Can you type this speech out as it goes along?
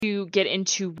to get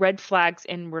into red flags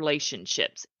in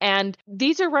relationships. And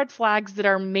these are red flags that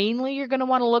are mainly you're going to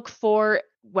want to look for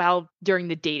while during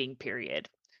the dating period.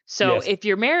 So Yes. if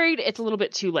you're married, it's a little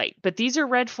bit too late, but these are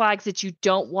red flags that you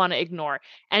don't want to ignore.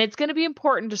 And it's going to be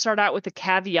important to start out with a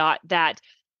caveat that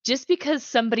just because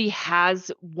somebody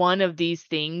has one of these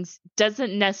things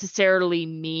doesn't necessarily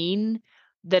mean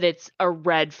that it's a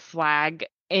red flag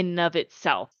in and of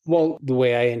itself. Well, the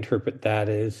way I interpret that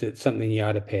is it's something you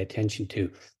ought to pay attention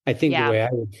to. I think the Yeah. way I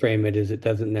would frame it is it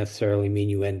doesn't necessarily mean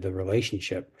you end the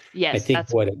relationship. I Yes, think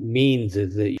what it means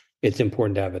is that it's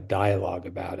important to have a dialogue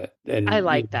about it I and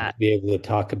like that. be able to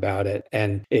talk about it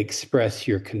and express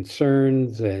your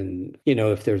concerns and,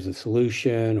 if there's a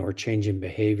solution or change in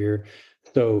behavior.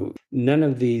 So none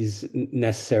of these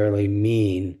necessarily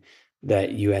mean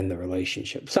that you end the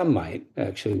relationship. Some might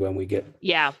actually when we get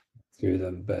Yeah. through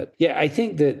them. But yeah, I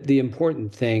think that the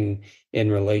important thing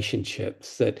in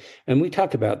relationships and we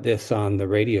talk about this on the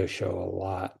radio show a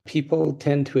lot, people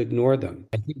tend to ignore them.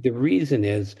 I think the reason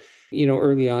is,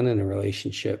 early on in a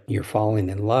relationship, you're falling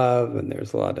in love and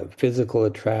there's a lot of physical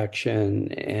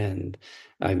attraction. And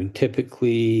I mean,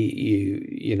 typically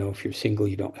if you're single,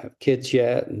 you don't have kids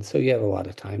yet. And so you have a lot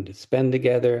of time to spend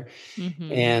together.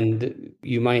 Mhm. And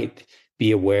you might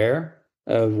be aware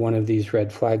of one of these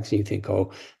red flags and you think,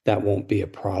 oh, that won't be a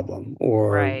problem.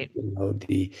 Or, Right.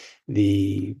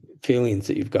 the feelings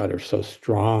that you've got are so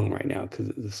strong right now because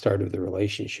it's the start of the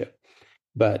relationship.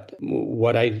 But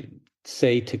what I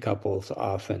say to couples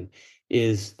often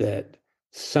is that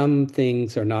some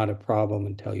things are not a problem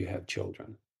until you have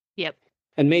children. Yep.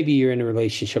 And maybe you're in a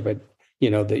relationship, but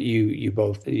that you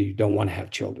both you don't want to have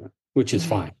children, which is Mhm.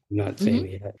 fine. I'm not Mhm.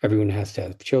 saying that everyone has to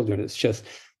have children. It's just,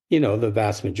 the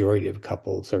vast majority of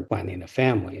couples are planning a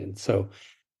family. And so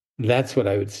that's what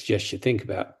I would suggest you think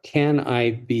about. Can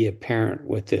I be a parent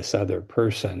with this other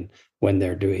person when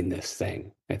they're doing this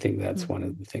thing? I think that's one of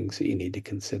Mhm. the things that you need to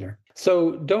consider.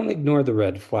 So don't ignore the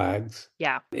red flags.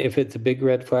 Yeah. If it's a big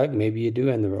red flag, maybe you do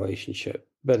end the relationship,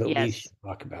 but at least Yes. you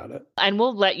talk about it. And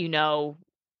we'll let you know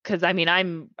because I mean,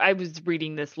 I was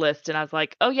reading this list and I was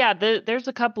like, "Oh yeah, there's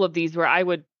a couple of these where I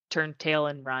would turn tail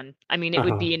and run." I mean, it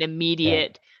would Uh-huh. be an Yeah.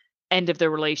 immediate end of the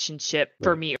relationship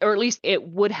for Right. me, or at least it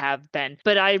would have been.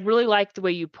 But I really like the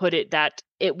way you put it that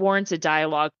it warrants a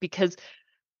dialogue because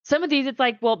some of these, it's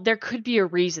like, well, there could be a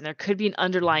reason, there could be an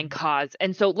underlying cause.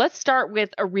 And so let's start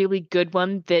with a really good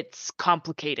one that's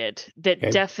complicated, that Okay.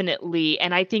 definitely,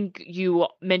 and I think you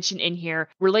mentioned in here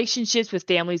relationships with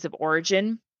families of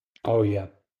origin. Oh, yeah.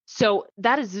 So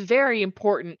that is very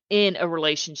important in a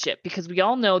relationship because we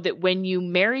all know that when you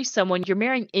marry someone, you're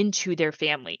marrying into their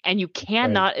family and you Right.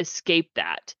 cannot escape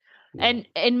that. No. And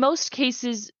in most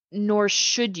cases, nor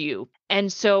should you.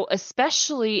 And so,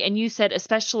 especially, and you said,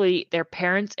 especially their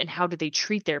parents and how do they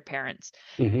treat their parents.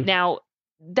 Hmm. Now,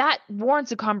 that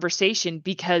warrants a conversation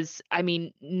because, I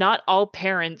mean, not all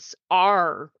parents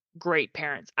are great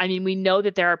parents. I mean, we know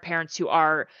that there are parents who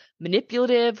are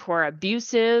manipulative, who are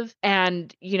abusive,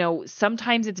 and,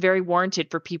 sometimes it's very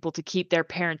warranted for people to keep their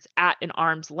parents at an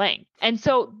arm's length. And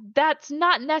so that's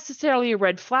not necessarily a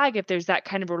red flag if there's that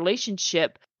kind of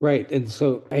relationship. Right. And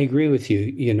so I agree with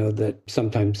you, that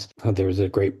sometimes there's a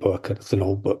great book. It's an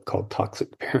old book called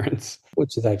Toxic Parents,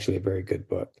 which is actually a very good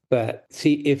book. But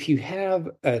see, if you have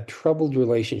a troubled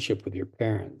relationship with your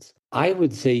parents, I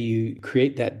would say you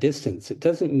create that distance. It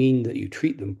doesn't mean that you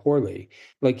treat them poorly.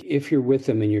 Like if you're with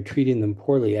them and you're treating them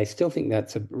poorly, I still think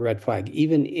that's a red flag,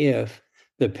 even if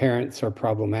the parents are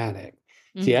problematic.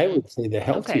 See, I Mhm. would say the Okay.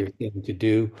 healthier thing to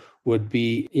do would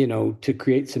be, to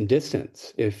create some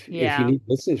distance. If you Yeah. need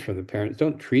distance from the parents,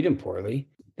 don't treat them poorly.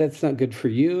 That's not good for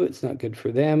you. It's not good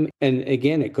for them. And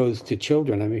again, it goes to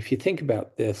children. I mean, if you think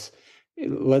about this,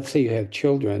 let's say you have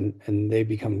children and they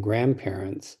become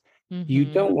grandparents. You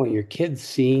Mhm. don't want your kids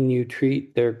seeing you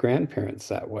treat their grandparents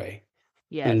that way.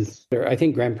 And Yes. I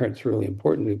think grandparents are really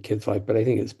important in kids' life, but I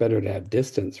think it's better to have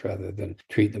distance rather than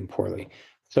treat them poorly.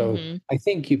 So Mhm. I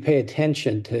think you pay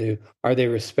attention to, are they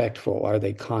respectful? Are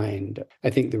they kind? I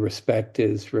think the respect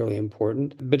is really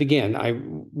important. But again,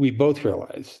 we both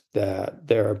realize that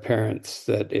there are parents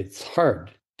that it's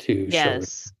hard to show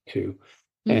respect Yes. to.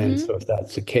 And Mhm. so if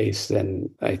that's the case, then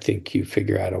I think you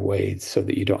figure out a way so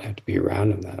that you don't have to be around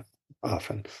them that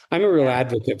often. I'm a real Yeah.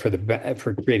 advocate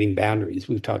for creating boundaries.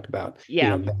 We've talked about,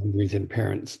 Yeah. boundaries in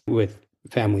parents with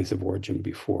families of origin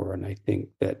before, and I think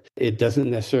that it doesn't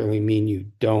necessarily mean you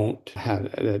don't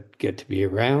get to be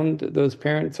around those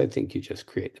parents. I think you just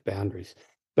create the boundaries.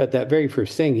 But that very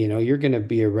first thing, you're going to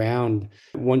be around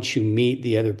once you meet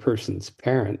the other person's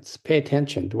parents. Pay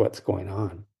attention to what's going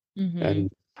on. Mhm.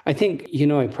 And I think,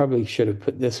 I probably should have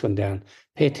put this one down.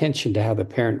 pay attention to how the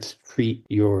parents treat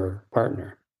your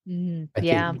partner. I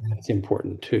Yeah. think that's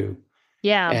important too.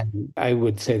 Yeah. And I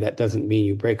would say that doesn't mean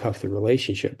you break off the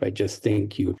relationship. I just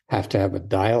think you have to have a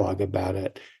dialogue about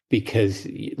it because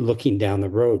looking down the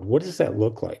road, what does that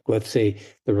look like? Let's say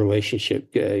the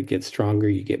relationship gets stronger,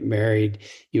 you get married,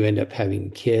 you end up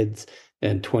having kids,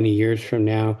 and 20 years from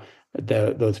now,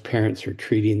 those parents are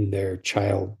treating their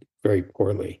child very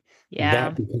poorly. Yeah.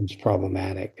 That becomes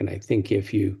problematic. And I think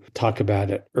if you talk about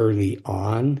it early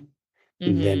on,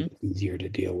 then Mhm. it's easier to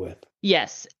deal with.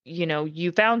 Yes,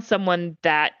 you found someone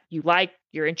that you like,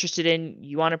 you're interested in,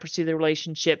 you wanna pursue the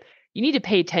relationship. You need to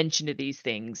pay attention to these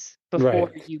things before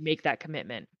Right. you make that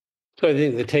commitment. So I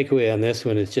think the takeaway on this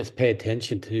one is just pay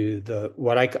attention to the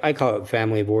what I call it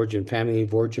family of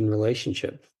origin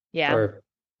relationships. Yeah. Or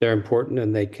they're important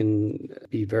and they can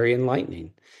be very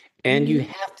enlightening. And you Mhm.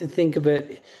 have to think of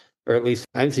it, or at least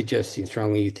I'm suggesting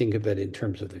strongly, you think of it in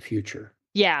terms of the future.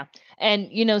 Yeah, and,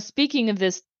 speaking of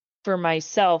this for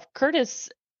myself, Curtis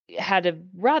had a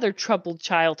rather troubled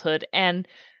childhood, and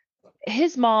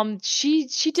his mom, she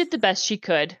did the best she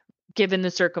could given the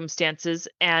circumstances,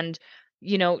 and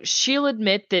she'll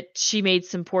admit that she made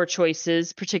some poor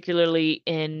choices, particularly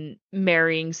in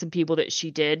marrying some people that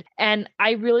she did, and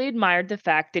I really admired the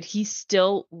fact that he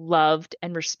still loved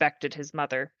and respected his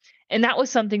mother, and that was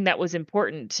something that was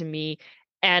important to me.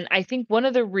 And I think one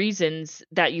of the reasons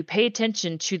that you pay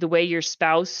attention to the way your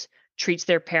spouse treats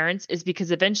their parents is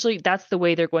because eventually that's the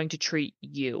way they're going to treat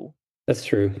you. That's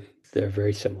true. They're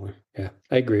very similar. Yeah,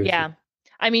 I agree with you. Yeah.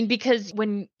 I mean, because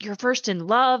when you're first in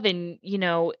love and,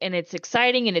 and it's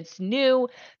exciting and it's new,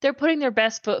 they're putting their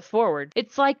best foot forward.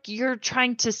 It's like you're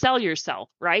trying to sell yourself,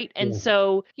 right? And Yeah.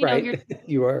 so, you're, Right.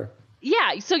 You are.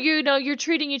 yeah. So, you're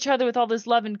treating each other with all this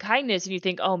love and kindness and you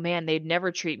think, oh man, they'd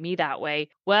never treat me that way.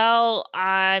 Well,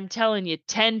 I'm telling you,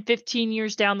 10, 15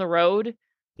 years down the road,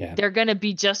 Yeah. they're going to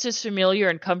be just as familiar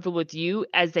and comfortable with you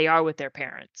as they are with their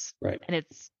parents. Right. And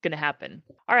it's going to happen.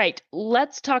 All right,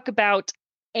 let's talk about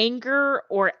anger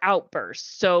or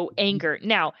outbursts. So, anger.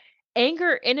 Now,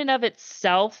 anger in and of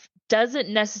itself doesn't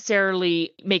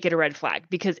necessarily make it a red flag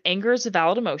because anger is a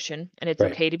valid emotion and it's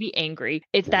Right. okay to be angry.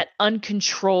 It's Right. that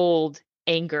uncontrolled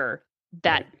anger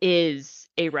that Right. is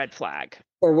a red flag.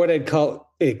 Or what I'd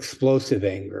call explosive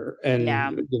anger. And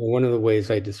Yeah. one of the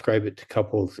ways I describe it to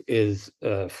couples is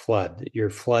flood. You're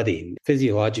flooding.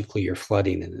 Physiologically, you're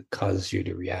flooding, and it causes you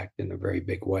to react in a very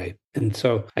big way. And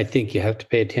so I think you have to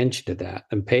pay attention to that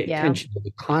and pay Yeah. attention to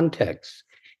the context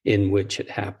in which it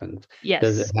happens.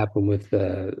 Does it Yes. happen with,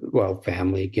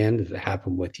 family again? Does it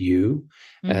happen with you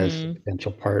as a Mhm.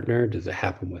 potential partner? Does it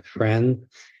happen with friends?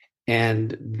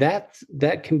 And that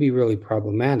can be really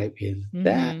problematic because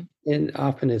that Mhm. and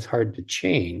often is hard to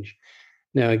change.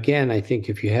 Now, again, I think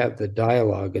if you have the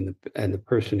dialogue and the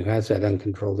person who has that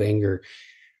uncontrolled anger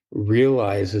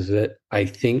realizes it, I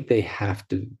think they have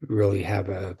to really have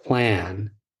a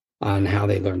plan on how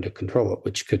they learn to control it,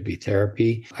 which could be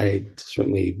therapy. I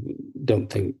certainly don't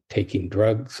think taking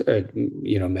drugs,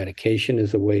 medication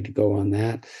is a way to go on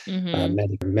that.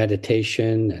 Mhm.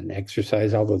 Meditation and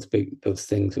exercise, all those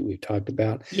things that we've talked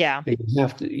about. Yeah. And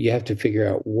you have to figure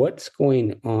out what's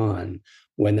going on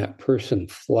when that person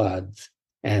floods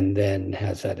and then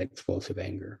has that explosive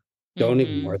anger. Don't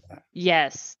ignore Mhm. that.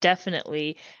 Yes,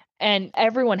 definitely. And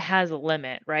everyone has a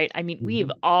limit, right? I mean, we've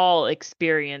Mhm. all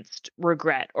experienced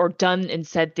regret or done and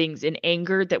said things in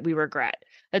anger that we regret.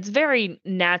 That's very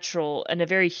natural and a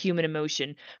very human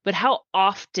emotion. But how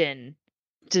often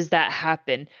does that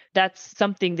happen? That's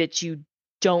something that you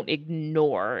don't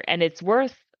ignore, and it's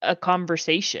worth a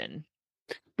conversation.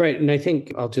 Right. And I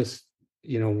think I'll just,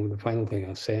 the final thing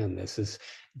I'll say on this is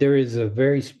there is a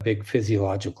very big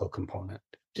physiological component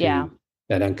Yeah. to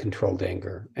that uncontrolled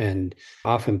anger. And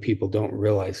often people don't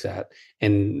realize that.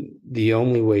 And the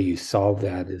only way you solve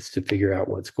that is to figure out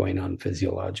what's going on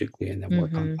physiologically and then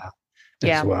work on Mhm. that as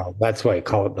Yeah. well. That's why I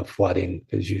call it the flooding,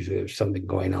 because usually there's something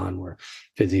going on where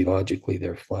physiologically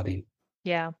they're flooding.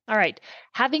 Yeah. All right.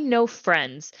 Having no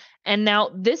friends. And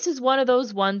now this is one of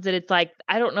those ones that it's like,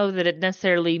 I don't know that it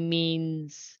necessarily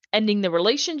means ending the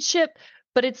relationship,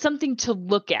 but it's something to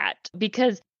look at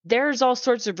because there's all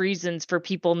sorts of reasons for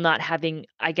people not having,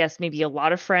 I guess, maybe a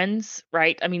lot of friends,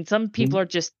 right? I mean, some people Mhm. are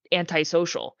just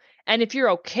antisocial. And if you're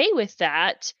okay with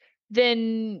that,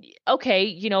 then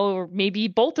okay, or maybe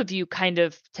both of you kind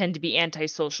of tend to be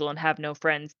antisocial and have no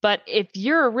friends. But if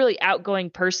you're a really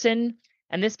outgoing person,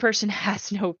 and this person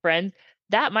has no friends,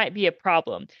 that might be a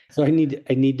problem. So I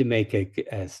need to make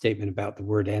a statement about the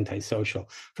word antisocial.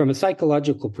 From a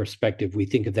psychological perspective, we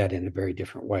think of that in a very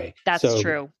different way. That's So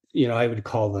true. I would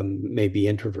call them maybe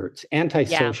introverts. Yeah.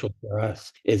 Antisocial for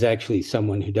us is actually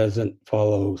someone who doesn't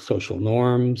follow social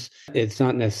norms. It's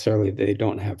not necessarily that they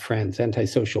don't have friends.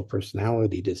 Antisocial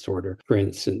personality disorder, for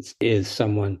instance, is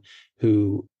someone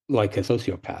who, like a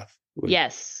sociopath, would. I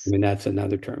Yes. mean, that's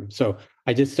another term. So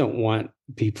I just don't want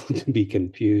people to be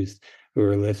confused who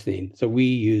are listening. So we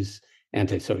use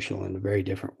antisocial in a very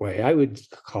different way. I would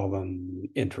call them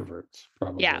introverts, Yeah.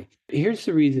 probably. Here's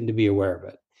the reason to be aware of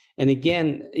it. And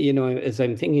again, as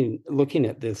I'm looking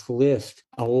at this list,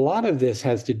 a lot of this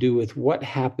has to do with what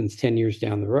happens 10 years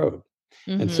down the road.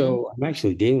 And Mhm. so I'm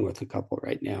actually dealing with a couple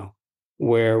right now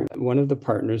where one of the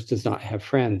partners does not have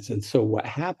friends. And so what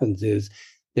happens is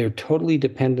they're totally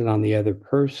dependent on the other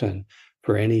person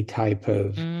for any type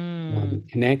of Mm.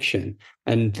 connection.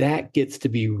 And that gets to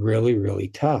be really, really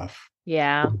tough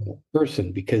Yeah. for the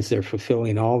person because they're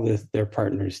fulfilling all their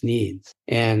partner's needs.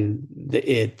 And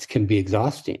it can be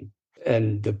exhausting.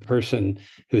 And the person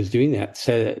who's doing that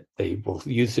said they will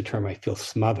use the term, I feel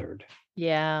smothered.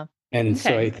 Yeah. And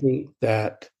so Okay. I think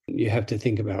that you have to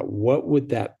think about what would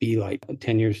that be like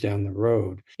 10 years down the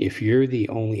road if you're the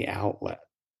only outlet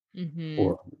Mhm.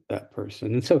 for that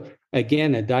person. And so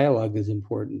again, a dialogue is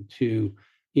important to,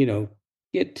 you know,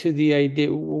 get to the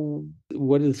idea, well,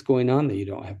 what is going on that you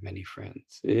don't have many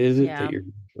friends? Is it that Yeah. you're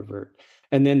an introvert?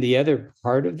 And then the other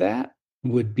part of that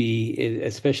would be,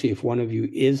 especially if one of you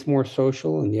is more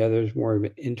social and the other is more of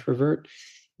an introvert,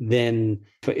 then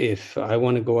if I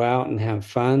want to go out and have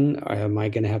fun, am I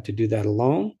going to have to do that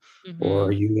alone? Or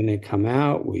are Mhm. you going to come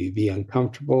out? Will you be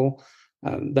uncomfortable?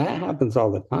 That happens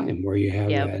all the time where you have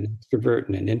Yep. an extrovert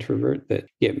and an introvert that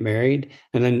get married.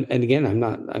 And again,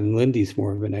 I'm Lindy's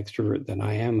more of an extrovert than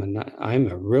I am. And I'm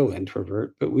a real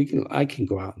introvert, but I can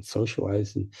go out and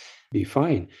socialize and be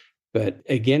fine. But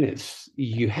again,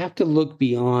 you have to look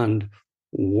beyond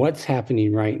what's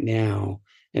happening right now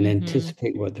and Mhm.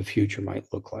 anticipate what the future might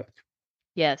look like.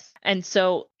 Yes. And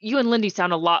so you and Lindy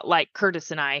sound a lot like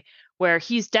Curtis and I, where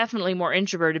he's definitely more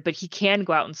introverted, but he can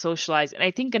go out and socialize. And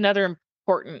I think another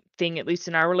important thing, at least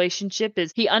in our relationship,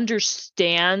 is he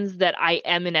understands that I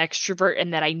am an extrovert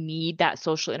and that I need that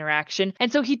social interaction.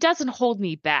 And so he doesn't hold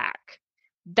me back.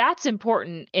 That's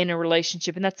important in a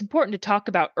relationship. And that's important to talk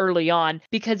about early on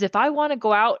because if I want to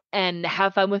go out and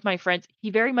have fun with my friends, he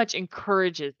very much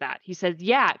encourages that. He says,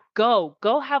 yeah, go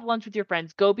have lunch with your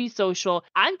friends, go be social.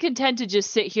 I'm content to just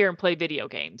sit here and play video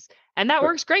games. And that But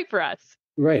works great for us.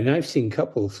 right. And I've seen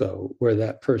couples, though, where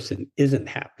that person isn't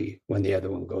happy when the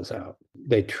other one goes out.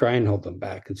 They try and hold them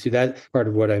back. And see, that part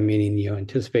of what I'm meaning,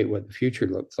 anticipate what the future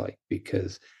looks like,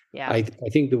 because Yeah. I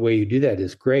think the way you do that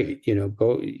is great.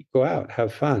 Go out,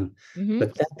 have fun. Hmm.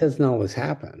 But that doesn't always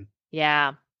happen.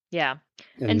 Yeah. Yeah.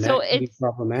 And And so that can be it's,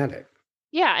 problematic.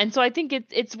 yeah. And so I think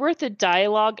it's worth a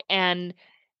dialogue and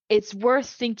it's worth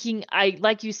thinking I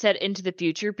like you said into the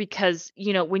future because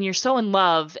when you're so in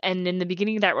love and in the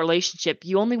beginning of that relationship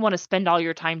you only want to spend all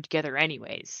your time together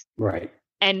anyways. Right.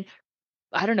 And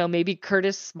I don't know, maybe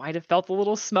Curtis might have felt a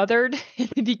little smothered in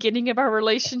the beginning of our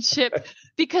relationship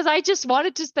because I just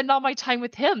wanted to spend all my time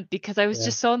with him because I was Yeah.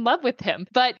 just so in love with him.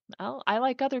 But I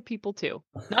like other people too.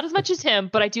 Not as much as him,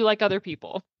 but I do like other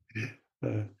people.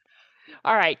 Uh,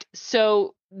 All right.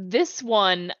 So this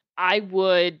one I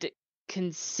would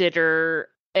consider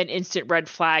an instant red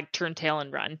flag, turn tail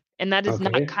and run. And that is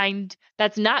not okay. kind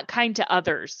that's not kind to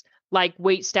others, like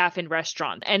wait staff in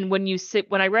restaurants. And when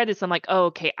I read this, I'm like, oh,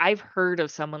 okay, I've heard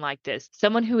of someone like this.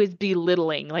 Someone who is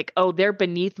belittling, like, oh, they're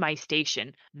beneath my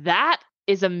station. That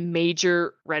is a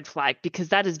major red flag because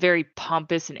that is very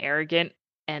pompous and arrogant.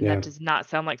 And that Yeah. does not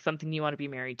sound like something you want to be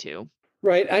married to.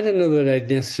 Right. I don't know that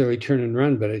I'd necessarily turn and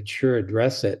run, but I'd sure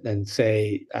address it and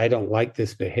say, I don't like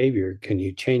this behavior. Can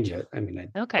you change it? I mean,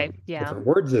 I Okay. probably use Yeah. different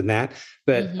words than that,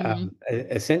 but Mm-hmm.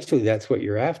 essentially that's what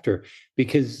you're after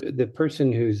because the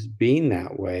person who's being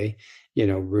that way,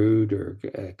 rude or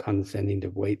condescending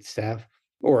to wait staff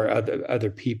or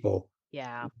other people,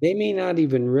 Yeah. they may not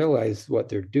even realize what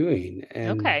they're doing.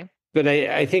 Okay. But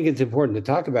I think it's important to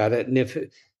talk about it. And if,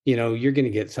 you're going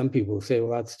to get some people who say,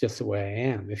 well, that's just the way I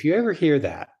am. If you ever hear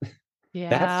that, that's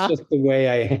Yeah. just the way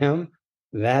I am.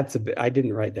 I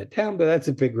didn't write that down, but that's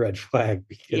a big red flag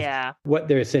because Yeah. what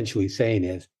they're essentially saying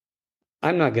is,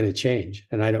 I'm not going to change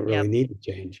and I don't really Yep. need to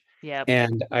change. Yep.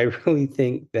 And I really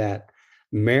think that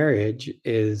marriage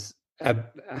is, I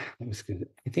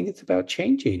think it's about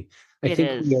changing. I It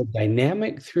think we is. are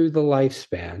dynamic through the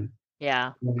lifespan.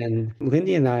 Yeah. And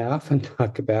Lindy and I often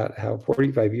talk about how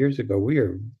 45 years ago,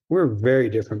 we're very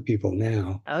different people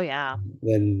now Oh, yeah.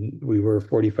 than we were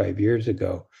 45 years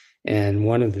ago. And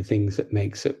one of the things that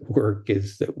makes it work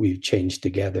is that we've changed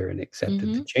together and accepted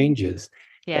the Mhm. changes.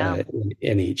 Yeah.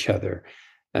 in each other.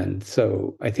 And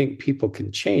so I think people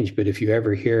can change, but if you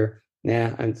ever hear,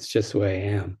 nah, it's just the way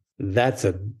I am, that's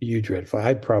a huge red flag.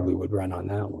 I probably would run on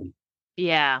that one.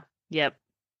 Yeah. Yep.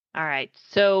 All right.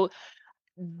 So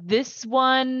this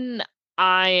one,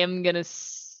 I am gonna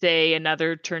say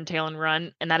another turn tail and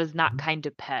run, and that is not kind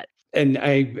to pets. And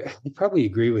I probably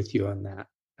agree with you on that.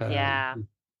 Um, Yeah.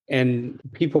 and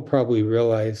people probably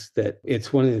realize that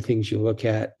it's one of the things you look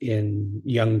at in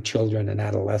young children and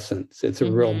adolescents. It's a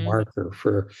real Mm-hmm. marker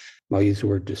for, I'll use the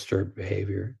word disturbed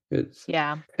behavior.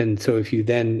 Yeah. And so if you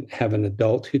then have an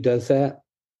adult who does that,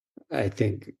 I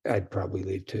think I'd probably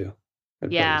leave too. I'd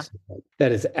probably Yeah. say that.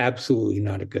 That is absolutely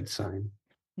not a good sign.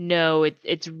 No,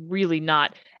 it's really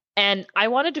not. And I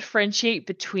want to differentiate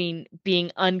between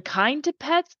being unkind to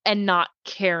pets and not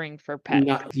caring for pets.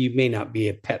 Not, you may not be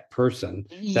a pet person.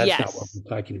 That's not what Yes.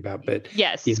 we're talking about, but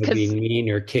Yes, because being mean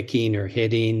or kicking or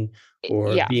hitting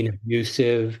or yeah. being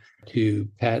abusive to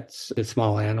pets, to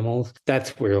small animals.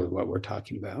 That's really what we're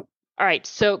talking about. All right.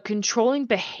 So controlling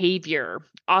behavior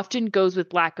often goes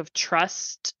with lack of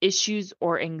trust issues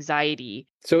or anxiety.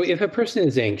 So if a person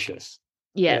is anxious,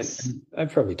 and Yes.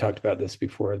 I've probably talked about this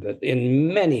before, that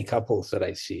in many couples that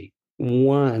I see,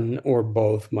 one or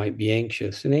both might be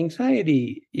anxious. And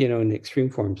anxiety, in extreme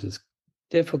forms is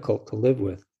difficult to live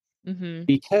with. Mm-hmm.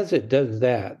 Because it does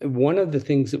that, one of the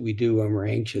things that we do when we're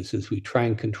anxious is we try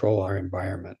and control our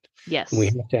environment. And we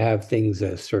Yes. have to have things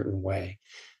a certain way.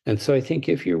 And so I think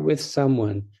if you're with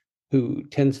someone who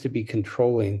tends to be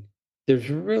controlling,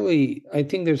 I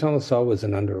think there's almost always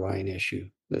an underlying issue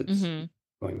that's Mm-hmm.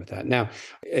 going with that. Now,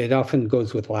 it often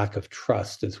goes with lack of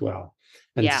trust as well.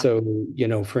 And Yeah. so,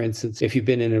 for instance, if you've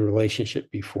been in a relationship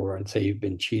before and say you've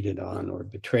been cheated on or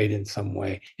betrayed in some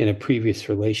way in a previous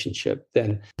relationship,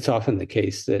 then it's often the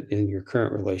case that in your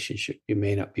current relationship, you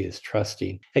may not be as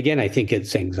trusting. Again, I think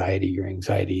it's anxiety. Your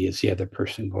anxiety is the other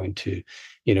person going to,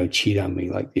 cheat on me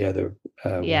like the other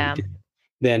one Yeah. did.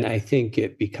 Then I think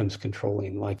it becomes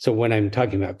controlling. Like, so when I'm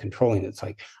talking about controlling, it's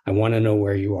like, I want to know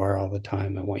where you are all the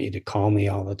time. I want you to call me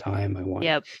all the time. I want,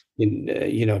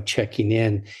 Yep. checking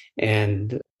in.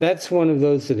 And that's one of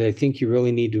those that I think you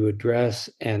really need to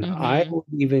address. And I Mm-hmm. would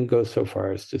even go so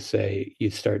far as to say you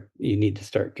need to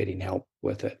start getting help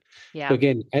with it. So Yeah.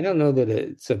 again, I don't know that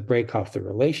it's a break off the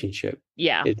relationship.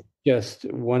 Yeah. It's just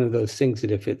one of those things that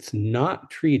if it's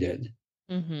not treated,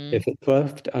 Mm-hmm. if it's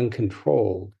left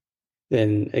uncontrolled,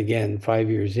 then again, 5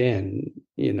 years in,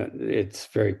 it's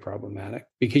very problematic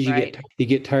because Right. you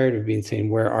get tired of being saying,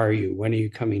 "Where are you? When are you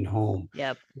coming home?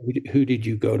 Yep. Who did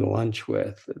you go to lunch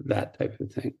with?" That type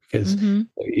of thing. Because Mm-hmm.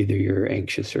 either you're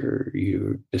anxious or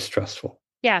you're distrustful.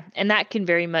 Yeah. And that can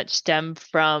very much stem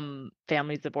from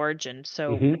families of origin.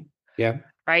 So Yeah.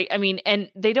 right? I mean,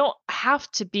 and they don't have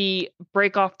to be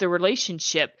break off the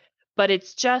relationship, but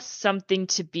it's just something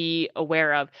to be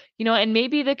aware of. And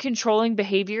maybe the controlling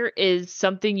behavior is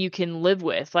something you can live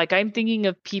with. Like I'm thinking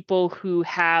of people who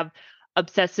have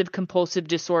obsessive compulsive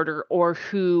disorder or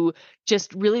who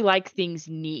just really like things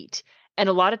neat. And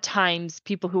a lot of times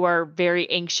people who are very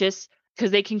anxious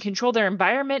because they can control their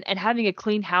environment and having a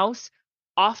clean house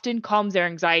often calms their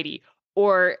anxiety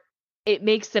or it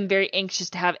makes them very anxious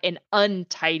to have an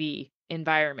untidy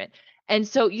environment. And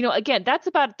so, again, that's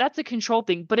a control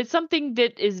thing, but it's something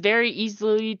that is very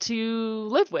easily to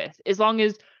live with as long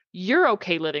as you're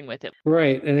okay living with it.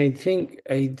 Right. And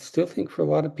I still think for a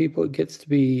lot of people, it gets to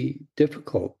be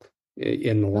difficult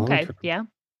in the long Okay. term. Yeah.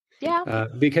 Yeah.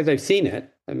 Because I've seen it.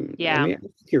 I Yeah. mean, I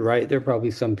think you're right. There are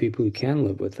probably some people who can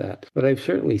live with that, but I've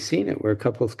certainly seen it where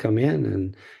couples come in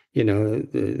and,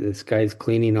 this guy's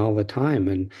cleaning all the time,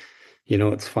 and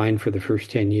it's fine for the first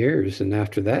 10 years, and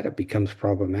after that, it becomes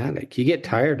problematic. You get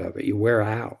tired of it. You wear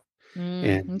out,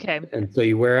 and Okay. so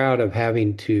you wear out of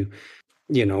having to,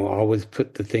 always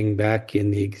put the thing back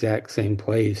in the exact same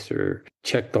place or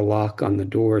check the lock on the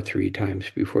door 3 times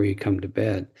before you come to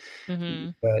bed.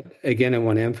 Mhm. But again, I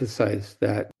want to emphasize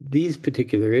that these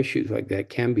particular issues like that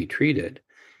can be treated.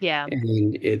 Yeah.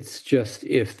 And it's just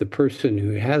if the person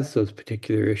who has those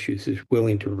particular issues is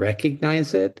willing to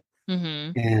recognize it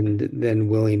Mhm. and then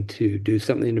willing to do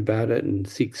something about it and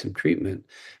seek some treatment.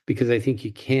 Because I think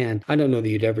you can, I don't know that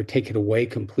you'd ever take it away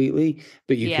completely,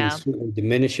 but you can Yeah. certainly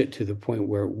diminish it to the point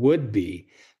where it would be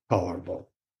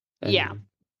tolerable. Yeah. And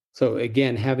so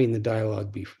again, having the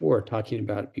dialogue before, talking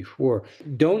about it before,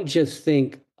 don't just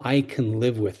think I can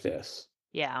live with this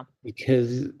Yeah.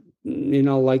 because in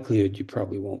all likelihood, you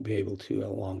probably won't be able to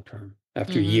long term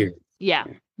after years. Mhm. Yeah.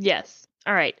 Yeah. Yes.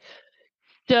 All right.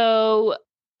 So,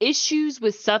 issues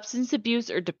with substance abuse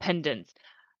or dependence.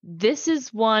 This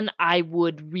is one I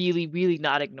would really, really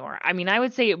not ignore. I mean, I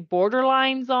would say it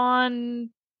borderlines on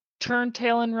turn,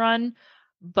 tail, and run,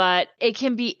 but it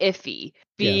can be iffy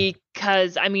Yeah.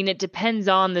 because, I mean, it depends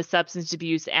on the substance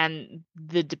abuse and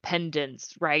the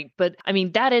dependence, right? But I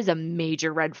mean, that is a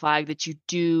major red flag that you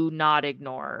do not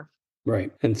ignore.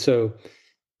 Right. And so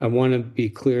I want to be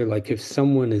clear, like if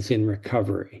someone is in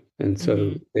recovery and so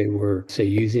Mhm. they were, say,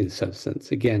 using a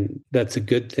substance, again, that's a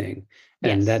good thing.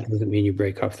 And Yes. that doesn't mean you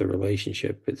break off the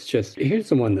relationship. It's just, here's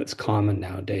the one that's common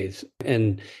nowadays.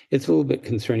 And it's a little bit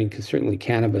concerning because certainly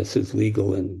cannabis is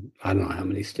legal in, I don't know how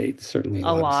many states, certainly a A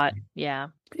lot of lot. states. Yeah.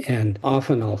 And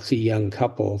often I'll see young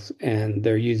couples and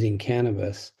they're using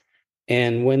cannabis.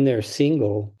 And when they're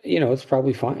single, it's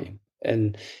probably fine.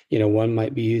 And, one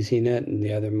might be using it and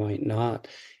the other might not.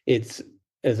 It's,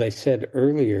 as I said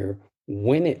earlier,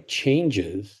 when it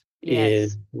changes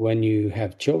is Yes. when you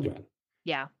have children.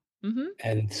 Yeah. Mhm.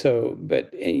 And so,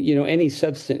 but, any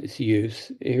substance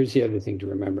use, here's the other thing to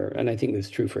remember, and I think this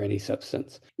is true for any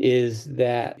substance, is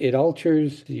that it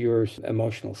alters your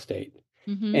emotional state.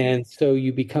 Mhm. And so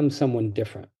you become someone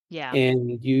different. Yeah.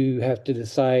 And you have to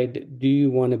decide, do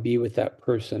you want to be with that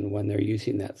person when they're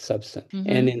using that substance?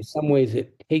 And Mhm. in some ways,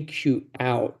 it takes you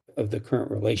out of the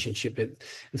current relationship.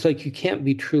 It's like you can't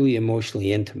be truly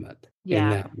emotionally intimate in Yeah.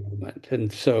 that moment.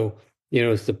 And so,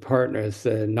 as the partner, as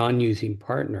the non-using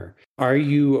partner, are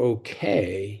you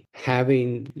okay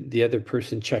having the other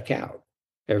person check out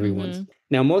every once? Mhm.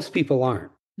 Now, most people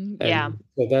aren't. Yeah. And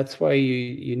so that's why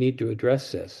you need to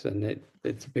address this, and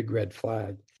it's a big red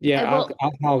flag. Yeah, Well,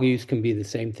 alcohol use can be the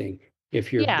same thing.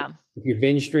 If you're yeah. if you're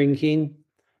binge drinking,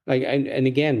 like and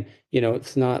again,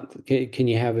 it's not can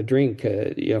you have a drink,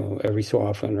 every so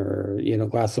often, or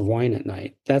glass of wine at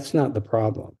night? That's not the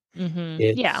problem.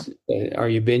 Mhm. Yeah. It's are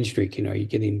you binge drinking? Are you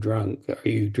getting drunk? Are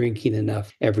you drinking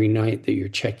enough every night that you're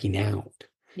checking out?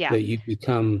 Yeah. That you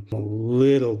become a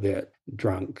little bit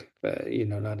drunk,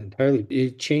 not entirely.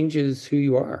 It changes who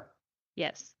you are.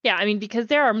 Yes. Yeah, I mean, because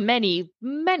there are many,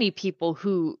 many people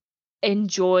who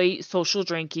enjoy social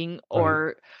drinking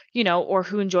Right. or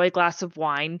who enjoy a glass of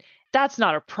wine. That's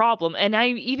not a problem. And I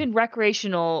even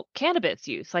recreational cannabis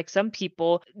use. Like some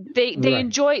people, they Right.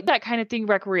 enjoy that kind of thing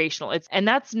recreational. And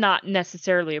that's not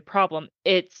necessarily a problem.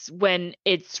 It's when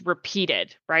it's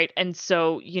repeated, right? And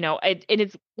so, and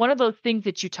it's one of those things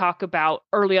that you talk about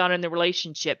early on in the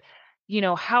relationship.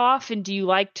 How often do you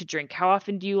like to drink? How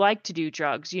often do you like to do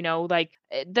drugs? Like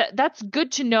that's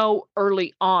good to know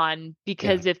early on Yeah.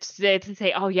 because if they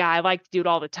say, "Oh yeah, I like to do it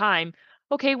all the time."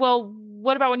 Okay, well,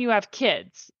 what about when you have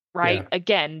kids? Right? Yeah.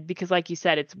 Again, because like you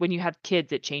said, it's when you have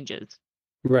kids it changes.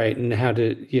 Right. And how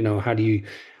do you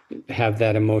have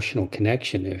that emotional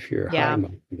connection if you're high Yeah.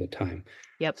 most of the time?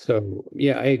 Yep. So,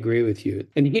 yeah, I agree with you.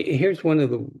 And here's one of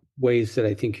the ways that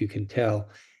I think you can tell,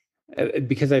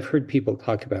 because I've heard people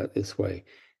talk about it this way.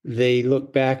 They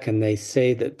look back and they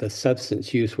say that the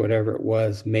substance use, whatever it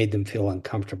was, made them feel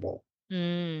uncomfortable.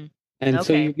 Mm. And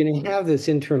so Okay. you're going to have this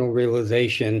internal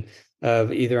realization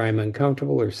of either I'm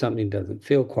uncomfortable or something doesn't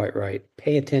feel quite right.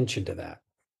 Pay attention to that.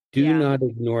 Do Yeah. not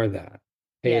ignore that.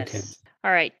 Pay attention. Yes.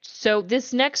 All right. So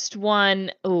this next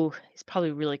one, oh, it's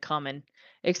probably really common.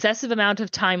 Excessive amount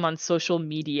of time on social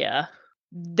media.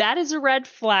 That is a red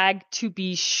flag to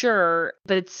be sure,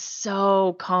 but it's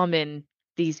so common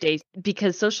these days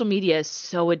because social media is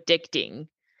so addicting.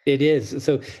 It is.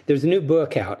 So there's a new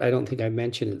book out. I don't think I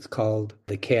mentioned it. It's called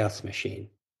The Chaos Machine.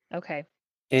 Okay.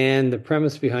 And the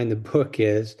premise behind the book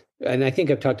is, and I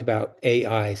think I've talked about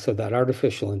AI, so that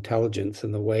artificial intelligence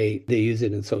and the way they use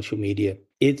it in social media.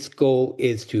 Its goal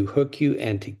is to hook you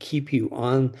and to keep you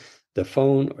on the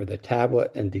phone or the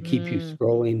tablet and to keep you Mm,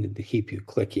 scrolling and to keep you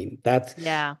clicking.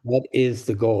 yeah. That is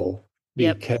the goal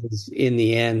Yep. because in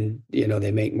the end,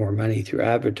 they make more money through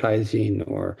advertising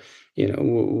or,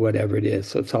 whatever it is.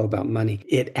 So it's all about money.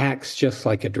 It acts just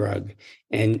like a drug,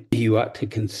 and you ought to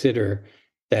consider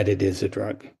that it is a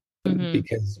drug Mhm.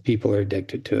 because people are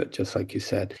addicted to it, just like you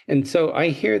said. And so I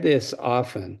hear this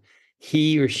often.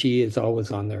 He or she is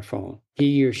always on their phone.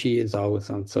 He or she is always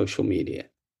on social media.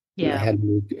 And Yeah.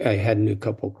 I had a new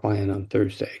couple client on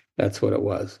Thursday. That's what it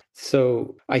was.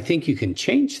 So I think you can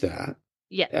change that.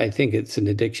 Yeah. I think it's an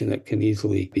addiction that can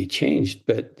easily be changed,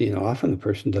 but often the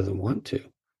person doesn't want to.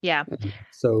 Yeah. And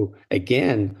so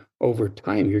again, over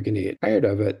time, you're going to get tired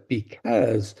of it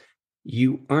because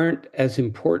you aren't as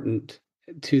important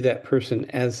to that person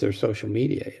as their social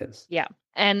media is. Yeah.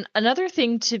 And another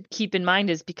thing to keep in mind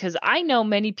is because I know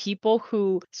many people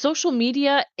who social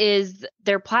media is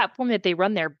their platform that they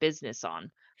run their business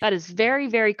on. That is very,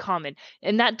 very common.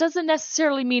 And that doesn't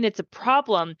necessarily mean it's a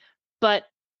problem, but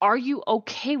are you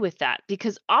okay with that?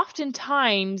 Because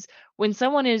oftentimes when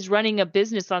someone is running a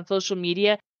business on social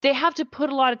media, they have to put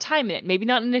a lot of time in it. Maybe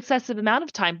not an excessive amount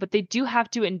of time, but they do have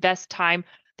to invest time.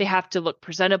 They have to look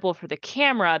presentable for the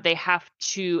camera. They have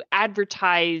to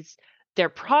advertise their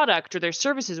product or their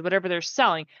services, whatever they're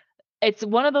selling. It's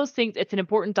one of those things, it's an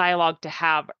important dialogue to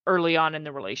have early on in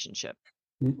the relationship.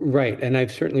 Right. And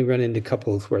I've certainly run into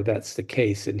couples where that's the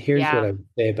case. And here's what Yeah. I would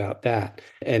say about that.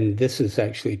 And this is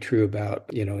actually true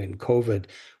about, in COVID,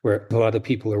 where a lot of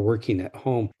people are working at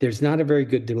home. There's not a very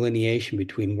good delineation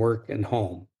between work and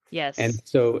home. And Yes.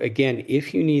 so, again,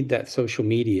 if you need that social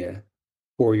media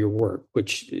for your work,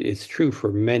 which is true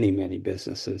for many, many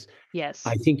businesses, I Yes.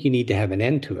 think you need to have an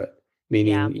end to it.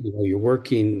 Yeah. Meaning, you're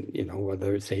working,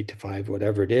 whether it's 8 to 5,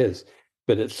 whatever it is,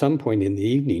 but at some point in the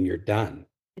evening, you're done.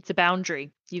 It's a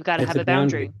boundary. You've got to It's have a a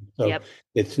boundary. boundary. So Yep.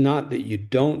 it's not that you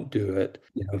don't do it,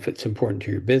 if it's important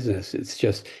to your business. It's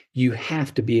just you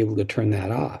have to be able to turn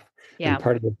that off. And Yeah.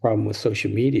 part of the problem with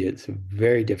social media, it's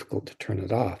very difficult to turn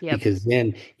it off Yep. because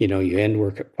then, you end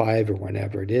work at 5 or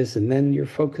whenever it is, and then you're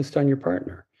focused on your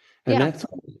partner. And Yeah.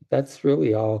 that's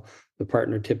really all the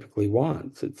partner typically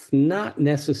wants. It's not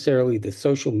necessarily the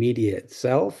social media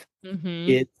itself, Mhm.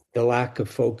 it's the lack of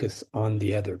focus on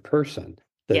the other person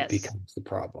that Yes. becomes the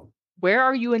problem. Where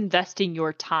are you investing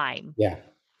your time? Yeah.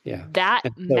 Yeah. That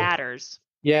And so, matters.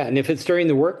 yeah, and if it's during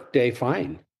the workday,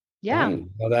 fine. Yeah. Fine.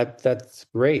 Well, that's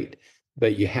great,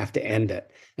 but you have to end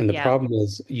it. And the Yeah. problem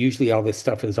is usually all this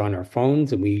stuff is on our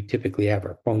phones and we typically have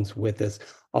our phones with us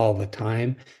all the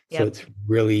time. So Yep. it's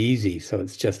really easy. So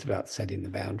it's just about setting the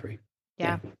boundary.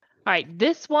 Yeah. Yeah. All right.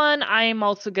 This one I am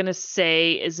also going to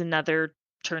say is another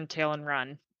turn tail and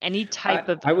run. Any type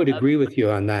I would agree with you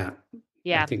on that. I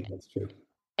yeah, think that's true.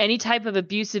 any type of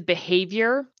abusive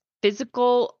behavior,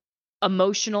 physical,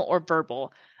 emotional, or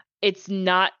verbal. It's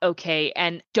not okay.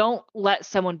 And don't let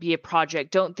someone be a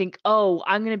project. Don't think, oh,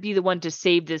 I'm going to be the one to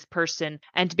save this person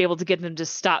and to be able to get them to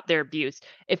stop their abuse.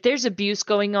 If there's abuse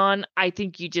going on, I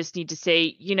think you just need to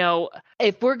say,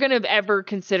 if we're going to ever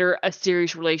consider a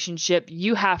serious relationship,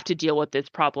 you have to deal with this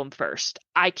problem first.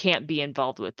 I can't be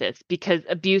involved with this because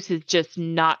abuse is just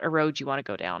not a road you want to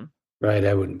go down. Right.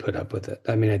 I wouldn't put up with it.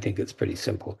 I mean, I think it's pretty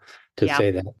simple to Yeah.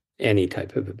 say that any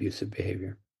type of abusive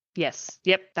behavior. Yes.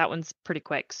 Yep. That one's pretty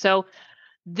quick. So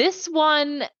this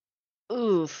one,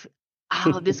 oof.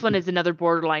 Oh, this one is another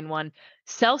borderline one.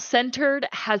 Self-centered,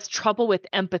 has trouble with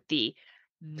empathy.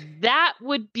 That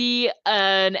would be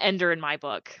an ender in my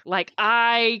book. Like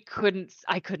I couldn't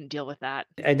deal with that.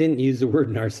 I didn't use the word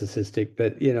narcissistic,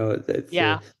 but it's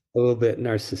Yeah. a little bit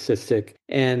narcissistic.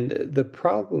 And the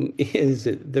problem is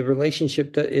that the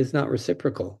relationship is not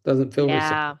reciprocal, doesn't feel Yeah.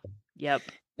 reciprocal. Yep.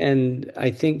 And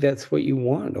I think that's what you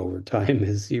want over time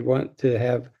is you want to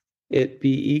have it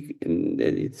be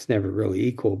it's never really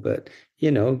equal, but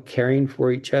caring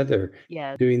for each other,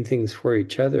 Yeah. doing things for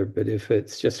each other. But if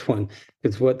it's just one,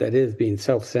 because what that is, being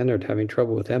self-centered, having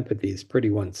trouble with empathy is pretty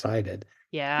one-sided.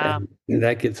 Yeah. And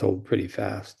that gets old pretty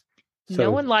fast. No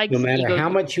So one no likes matter ego. how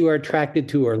much you are attracted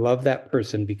to or love that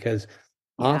person, because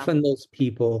Yeah. often those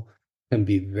people can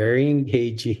be very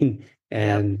engaging Yep.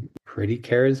 and pretty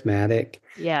charismatic.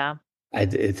 Yeah.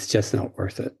 It's just not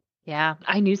worth it. Yeah,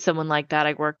 I knew someone like that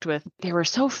I worked with. They were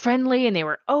so friendly and they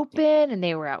were open and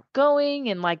they were outgoing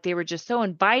and like they were just so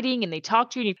inviting and they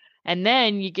talked to you and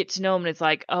then you get to know them and it's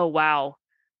like, "Oh wow,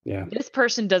 Yeah. this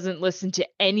person doesn't listen to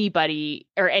anybody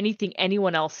or anything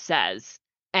anyone else says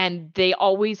and they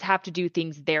always have to do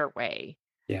things their way."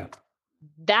 Yeah.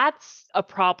 That's a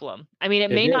problem. I mean,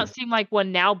 it It may not is. seem like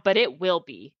one now, but it will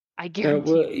be. I Well,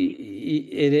 guarantee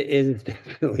you. it is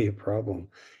definitely a problem.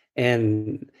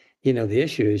 And, the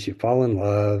issue is you fall in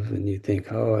love and you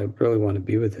think, oh, I really want to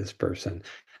be with this person.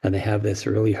 And they have this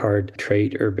really hard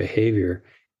trait or behavior.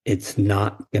 It's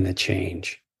not going to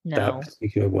change. That No.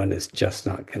 particular one is just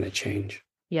not going to change.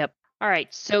 Yep. All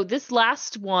right. So this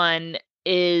last one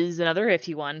is another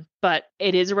iffy one, but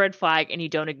it is a red flag and you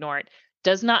don't ignore it.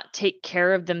 Does not take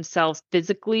care of themselves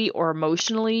physically or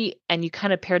emotionally. And you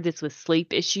kind of paired this with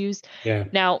sleep issues. Yeah.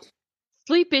 Now,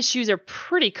 sleep issues are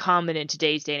pretty common in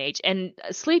today's day and age. And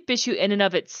a sleep issue in and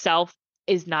of itself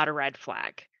is not a red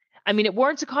flag. I mean, it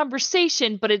warrants a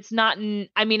conversation, but it's not.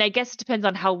 I mean, I guess it depends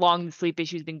on how long the sleep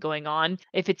issue has been going on.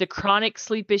 If it's a chronic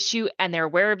sleep issue and they're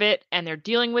aware of it and they're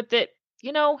dealing with it,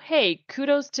 hey,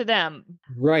 kudos to them.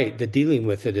 Right. The dealing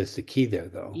with it is the key there,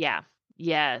 though. Yeah.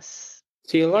 Yes.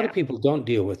 See, a lot Yeah. of people don't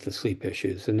deal with the sleep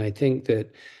issues. And I think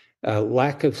that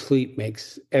lack of sleep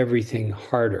makes everything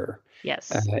harder.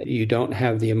 Yes. You don't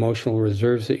have the emotional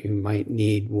reserves that you might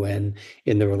need when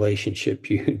in the relationship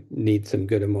you need some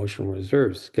good emotional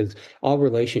reserves because all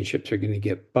relationships are going to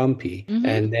get bumpy. Mhm.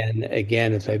 And then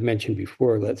again, as I've mentioned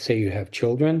before, let's say you have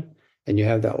children and you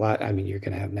have that lot, I mean, you're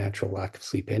going to have natural lack of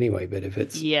sleep anyway, but if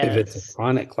it's a Yes.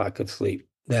 chronic lack of sleep,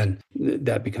 then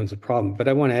that becomes a problem. But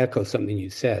I want to echo something you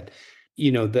said.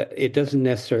 That it doesn't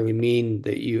necessarily mean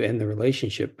that you end the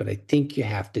relationship, but I think you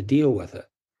have to deal with it.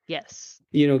 Yes.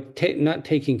 Not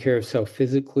taking care of self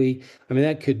physically. I mean,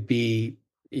 that could be,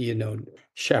 you know,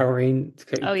 showering, it's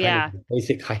Oh, kind of yeah.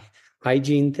 basic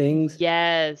hygiene things. Don't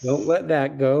Yes. let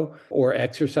that go. Or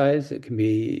exercise. It can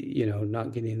be,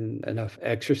 not getting enough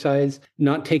exercise.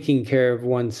 Not taking care of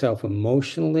oneself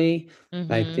emotionally,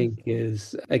 I Mhm. think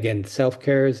is, again,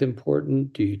 self-care is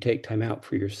important. Do you take time out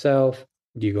for yourself?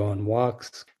 Do you go on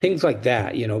walks? Things like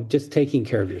that, just taking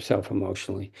care of yourself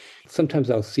emotionally. Sometimes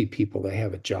I'll see people, they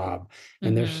have a job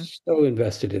and they're Mhm. so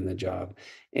invested in the job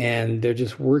and they're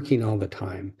just working all the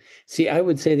time. See, I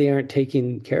would say they aren't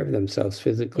taking care of themselves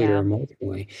physically or Yeah.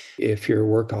 emotionally if you're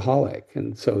a workaholic.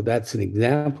 And so that's an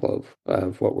example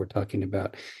of what we're talking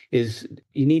about is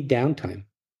you need downtime.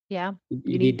 Yeah. You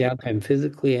You need need downtime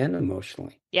physically and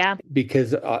emotionally yeah.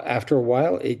 because after a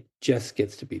while, it just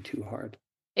gets to be too hard.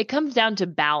 It comes down to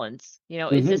balance. Is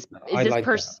I this like that.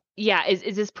 person yeah,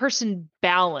 is this person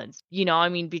balanced? I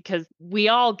mean, because we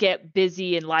all get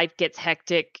busy and life gets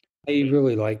hectic. I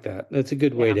really like that. That's a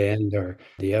good way Yeah. to end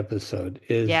the episode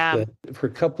is Yeah. that for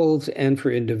couples and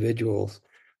for individuals,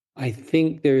 I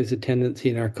think there is a tendency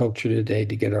in our culture today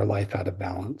to get our life out of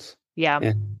balance. Yeah.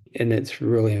 And it's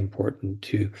really important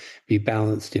to be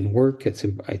balanced in work. I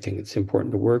think it's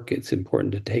important to work. It's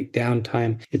important to take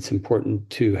downtime. It's important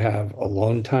to have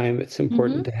alone time. It's Mhm.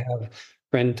 important to have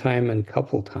friend time and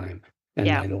couple time. And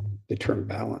Yeah. I like the term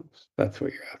balance. That's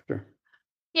what you're after.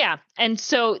 Yeah, and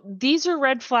so these are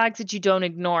red flags that you don't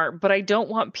ignore, but I don't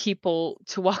want people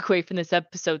to walk away from this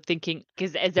episode thinking,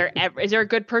 is there a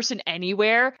good person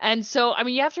anywhere? And so, I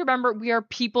mean, you have to remember we are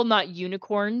people, not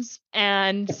unicorns.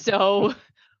 And so,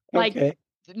 like, Okay.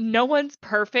 no one's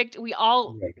perfect. Right. we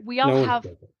all No one's have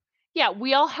perfect. yeah,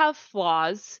 we all have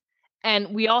flaws and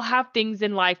we all have things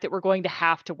in life that we're going to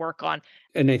have to work on.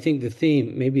 And I think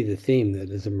maybe the theme that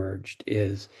has emerged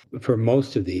is for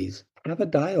most of these, have a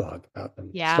dialogue about them.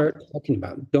 Yeah. Start talking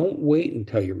about them. Don't wait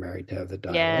until you're married to have the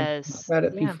dialogue. Talk Yes. about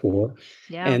it Yeah. before.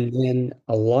 Yeah. And then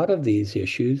a lot of these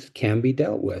issues can be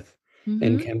dealt with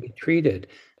and Mhm. can be treated.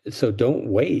 So don't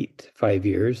wait 5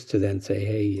 years to then say,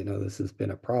 hey, this has been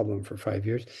a problem for 5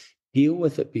 years. Deal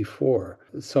with it before.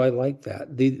 So I like that.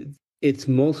 It's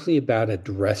mostly about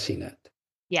addressing it.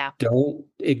 Yeah. Don't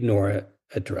ignore it,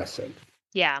 address it.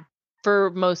 Yeah.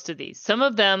 For most of these. Some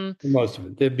of them Most of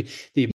it. The